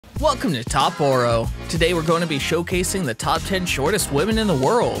Welcome to Toporo. Today we're going to be showcasing the top 10 shortest women in the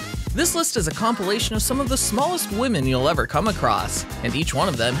world. This list is a compilation of some of the smallest women you'll ever come across, and each one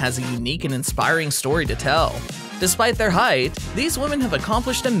of them has a unique and inspiring story to tell. Despite their height, these women have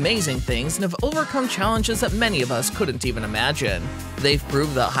accomplished amazing things and have overcome challenges that many of us couldn't even imagine. They've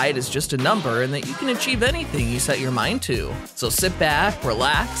proved that height is just a number and that you can achieve anything you set your mind to. So sit back,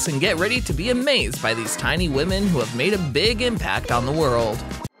 relax, and get ready to be amazed by these tiny women who have made a big impact on the world.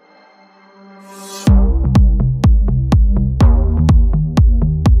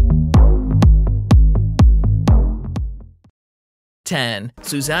 10.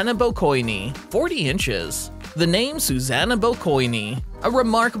 Susanna Bokoyni, 40 inches. The name Susanna Bokoyni, a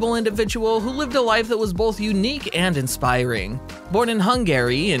remarkable individual who lived a life that was both unique and inspiring. Born in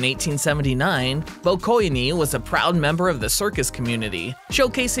Hungary in 1879, Bokoyni was a proud member of the circus community,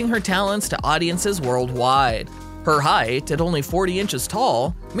 showcasing her talents to audiences worldwide. Her height, at only 40 inches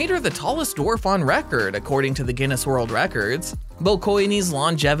tall, made her the tallest dwarf on record according to the Guinness World Records. Bokoyni's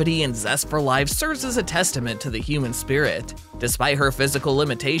longevity and zest for life serves as a testament to the human spirit. Despite her physical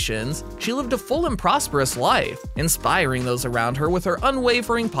limitations, she lived a full and prosperous life, inspiring those around her with her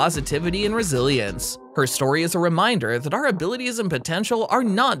unwavering positivity and resilience. Her story is a reminder that our abilities and potential are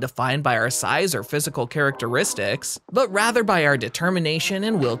not defined by our size or physical characteristics, but rather by our determination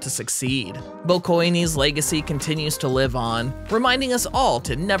and will to succeed. Bokoyni's legacy continues to live on, reminding us all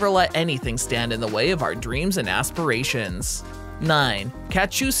to never let anything stand in the way of our dreams and aspirations. 9.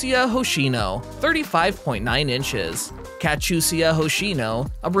 Katyucia Hoshino, 35.9 inches. Katyucia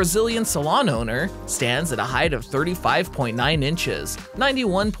Hoshino, a Brazilian salon owner, stands at a height of 35.9 inches,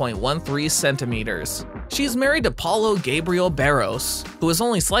 91.13 centimeters. She's married to Paulo Gabriel Barros, who is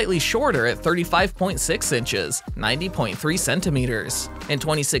only slightly shorter at 35.6 inches, 90.3 centimeters. In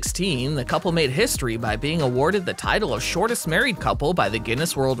 2016, the couple made history by being awarded the title of shortest married couple by the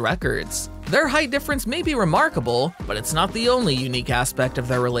Guinness World Records. Their height difference may be remarkable, but it's not the only unique aspect of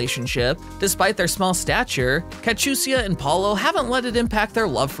their relationship. Despite their small stature, Katyucia and Paulo haven't let it impact their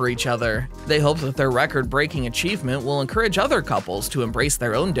love for each other. They hope that their record-breaking achievement will encourage other couples to embrace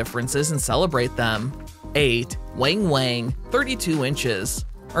their own differences and celebrate them. 8. Weng Weng, 32 inches.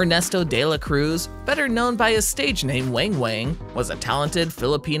 Ernesto de la Cruz, better known by his stage name Weng Weng, was a talented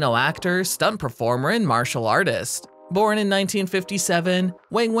Filipino actor, stunt performer, and martial artist. Born in 1957,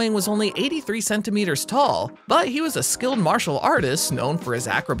 Weng Weng was only 83 centimeters tall, but he was a skilled martial artist known for his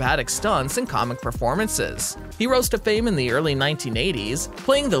acrobatic stunts and comic performances. He rose to fame in the early 1980s,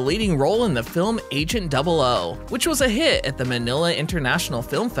 playing the leading role in the film Agent 00, which was a hit at the Manila International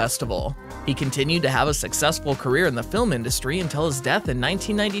Film Festival. He continued to have a successful career in the film industry until his death in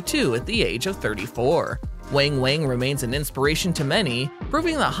 1992 at the age of 34. Weng Weng remains an inspiration to many,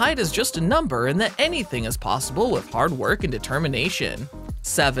 proving that height is just a number and that anything is possible with hard work and determination.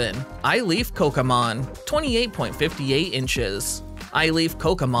 7. Elif Kocaman, 28.58 inches. Elif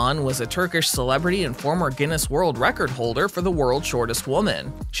Kocaman was a Turkish celebrity and former Guinness World Record holder for the world's shortest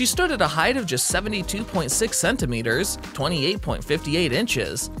woman. She stood at a height of just 72.6 centimeters, 28.58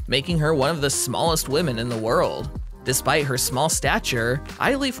 inches, making her one of the smallest women in the world. Despite her small stature,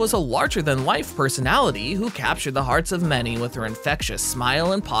 Elif was a larger-than-life personality who captured the hearts of many with her infectious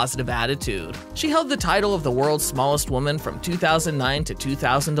smile and positive attitude. She held the title of the world's smallest woman from 2009 to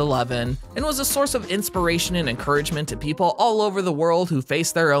 2011 and was a source of inspiration and encouragement to people all over the world who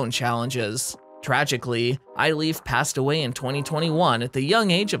face their own challenges. Tragically, Elif passed away in 2021 at the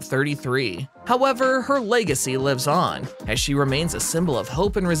young age of 33. However, her legacy lives on, as she remains a symbol of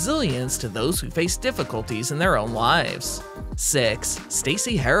hope and resilience to those who face difficulties in their own lives. 6.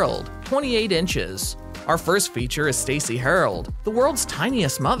 Stacey Herald, 28 inches. Our first feature is Stacey Herald, the world's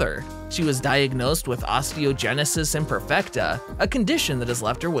tiniest mother. She was diagnosed with osteogenesis imperfecta, a condition that has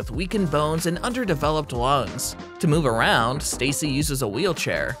left her with weakened bones and underdeveloped lungs. To move around, Stacey uses a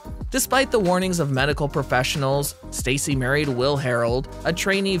wheelchair. Despite the warnings of medical professionals, Stacey married Will Herald, a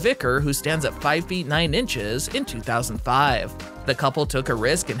trainee vicar who stands at 5 feet 9 inches, in 2005. The couple took a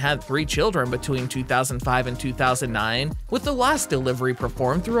risk and had 3 children between 2005 and 2009, with the last delivery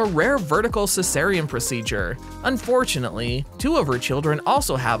performed through a rare vertical cesarean procedure. Unfortunately, 2 of her children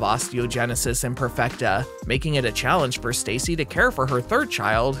also have osteogenesis imperfecta, making it a challenge for Stacey to care for her 3rd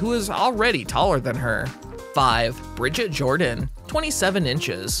child, who is already taller than her. 5. Bridgette Jordan, 27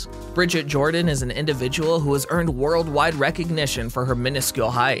 inches. Bridgette Jordan is an individual who has earned worldwide recognition for her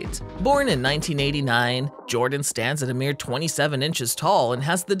minuscule height. Born in 1989, Jordan stands at a mere 27 inches tall and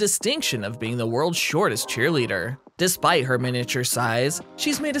has the distinction of being the world's shortest cheerleader. Despite her miniature size,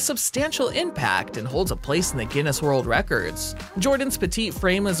 she's made a substantial impact and holds a place in the Guinness World Records. Jordan's petite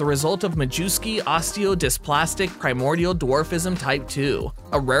frame is a result of Majewski osteodysplastic primordial dwarfism type 2,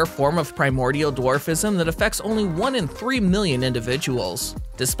 a rare form of primordial dwarfism that affects only 1 in 3 million individuals.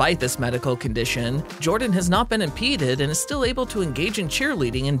 Despite this medical condition, Jordan has not been impeded and is still able to engage in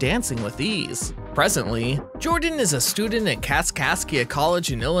cheerleading and dancing with ease. Presently, Jordan is a student at Kaskaskia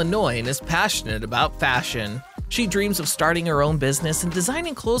College in Illinois and is passionate about fashion. She dreams of starting her own business and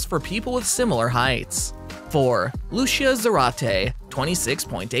designing clothes for people with similar heights. 4. Lucia Zarate,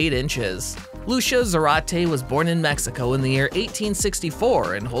 26.8 inches. Lucia Zarate was born in Mexico in the year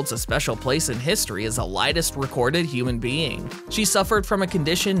 1864 and holds a special place in history as the lightest recorded human being. She suffered from a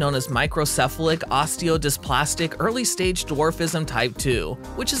condition known as microcephalic osteodysplastic early-stage dwarfism type 2,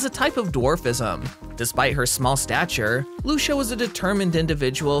 which is a type of dwarfism. Despite her small stature, Lucia was a determined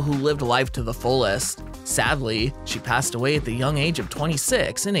individual who lived life to the fullest. Sadly, she passed away at the young age of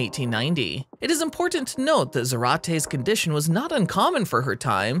 26 in 1890. It is important to note that Zarate's condition was not uncommon for her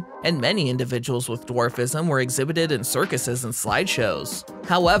time, and many individuals with dwarfism were exhibited in circuses and slideshows.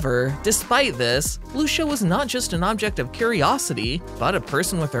 However, despite this, Lucia was not just an object of curiosity, but a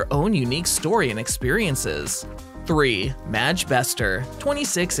person with her own unique story and experiences. 3. Madge Bester,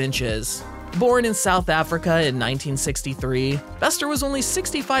 26 inches. Born in South Africa in 1963, Bester was only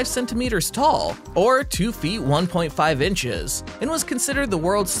 65 centimeters tall, or 2 feet 1.5 inches, and was considered the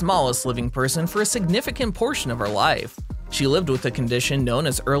world's smallest living person for a significant portion of her life. She lived with a condition known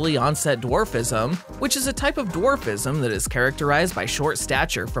as early onset dwarfism, which is a type of dwarfism that is characterized by short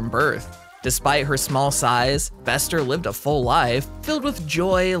stature from birth. Despite her small size, Bester lived a full life filled with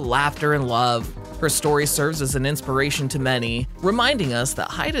joy, laughter, and love. Her story serves as an inspiration to many, reminding us that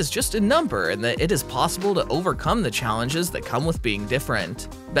height is just a number and that it is possible to overcome the challenges that come with being different.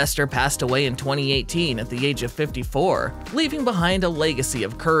 Bester passed away in 2018 at the age of 54, leaving behind a legacy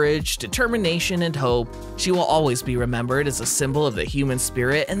of courage, determination, and hope. She will always be remembered as a symbol of the human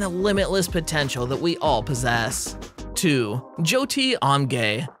spirit and the limitless potential that we all possess. 2. Jyoti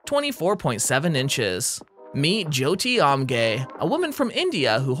Amge, 24.7 inches. Meet Jyoti Amge, a woman from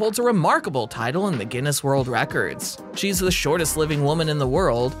India who holds a remarkable title in the Guinness World Records. She's the shortest living woman in the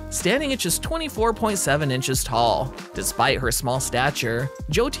world, standing at just 24.7 inches tall. Despite her small stature,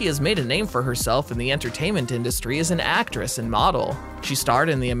 Jyoti has made a name for herself in the entertainment industry as an actress and model. She starred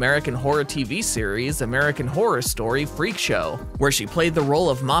in the American horror TV series American Horror Story Freak Show, where she played the role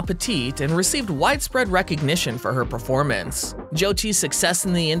of Ma Petite and received widespread recognition for her performance. Jyoti's success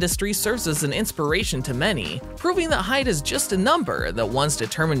in the industry serves as an inspiration to many, proving that height is just a number, that one's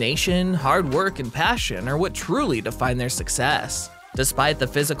determination, hard work, and passion are what truly define their success. Despite the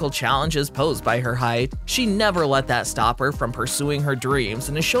physical challenges posed by her height, she never let that stop her from pursuing her dreams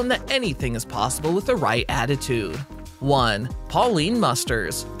and has shown that anything is possible with the right attitude. 1. Pauline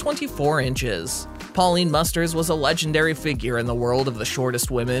Musters, 24 inches. Pauline Musters was a legendary figure in the world of the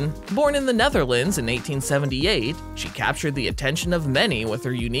shortest women. Born in the Netherlands in 1878, she captured the attention of many with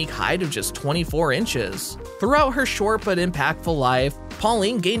her unique height of just 24 inches. Throughout her short but impactful life,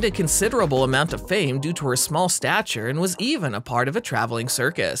 Pauline gained a considerable amount of fame due to her small stature and was even a part of a traveling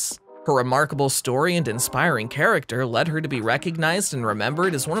circus. Her remarkable story and inspiring character led her to be recognized and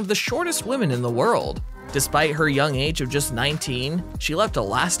remembered as one of the shortest women in the world. Despite her young age of just 19, she left a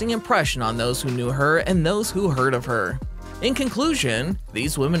lasting impression on those who knew her and those who heard of her. In conclusion,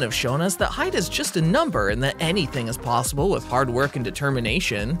 these women have shown us that height is just a number and that anything is possible with hard work and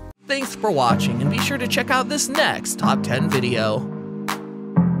determination. Thanks for watching, and be sure to check out this next Top 10 video.